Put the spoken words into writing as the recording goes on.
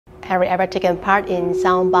Have you ever taken part in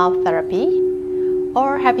sound bath therapy?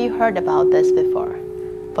 Or have you heard about this before?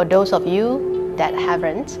 For those of you that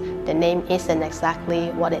haven't, the name isn't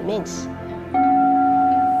exactly what it means.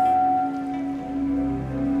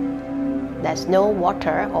 There's no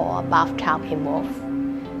water or bathtub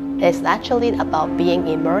involved. It's actually about being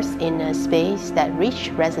immersed in a space that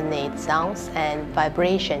rich resonant sounds and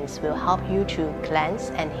vibrations will help you to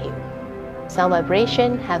cleanse and heal. Sound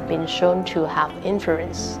vibrations have been shown to have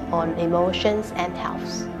influence on emotions and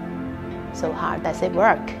health. So how does it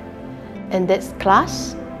work? In this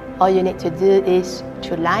class, all you need to do is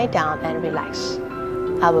to lie down and relax.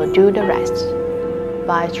 I will do the rest.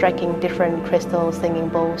 By striking different crystal singing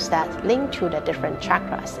bowls that link to the different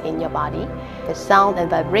chakras in your body, the sound and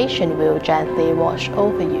vibration will gently wash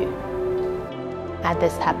over you. As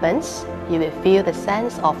this happens, you will feel the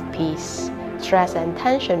sense of peace. Stress and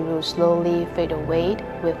tension will slowly fade away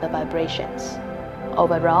with the vibrations.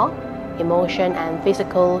 Overall, emotion and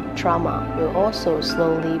physical trauma will also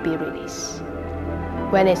slowly be released.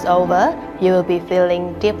 When it's over, you will be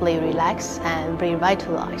feeling deeply relaxed and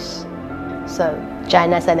revitalized. So,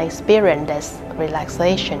 join us and experience this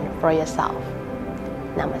relaxation for yourself.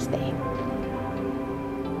 Namaste.